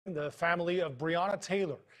The family of Breonna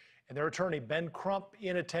Taylor and their attorney Ben Crump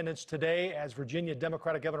in attendance today as Virginia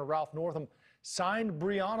Democratic Governor Ralph Northam signed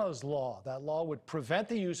Breonna's law. That law would prevent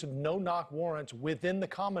the use of no-knock warrants within the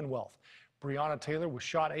Commonwealth. Breonna Taylor was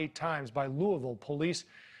shot 8 times by Louisville police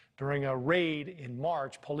during a raid in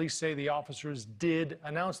March. Police say the officers did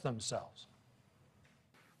announce themselves.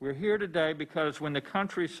 We're here today because when the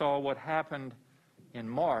country saw what happened in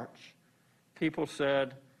March, people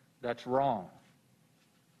said, that's wrong.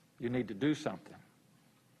 You need to do something.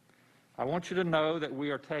 I want you to know that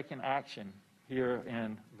we are taking action here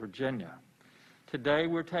in Virginia. Today,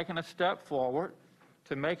 we're taking a step forward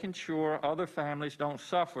to making sure other families don't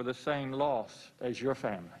suffer the same loss as your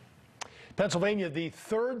family. Pennsylvania, the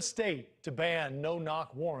 3rd state to ban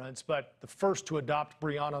no-knock warrants, but the first to adopt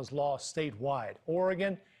Breonna's law statewide.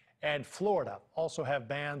 Oregon and Florida also have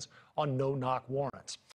bans on no-knock warrants.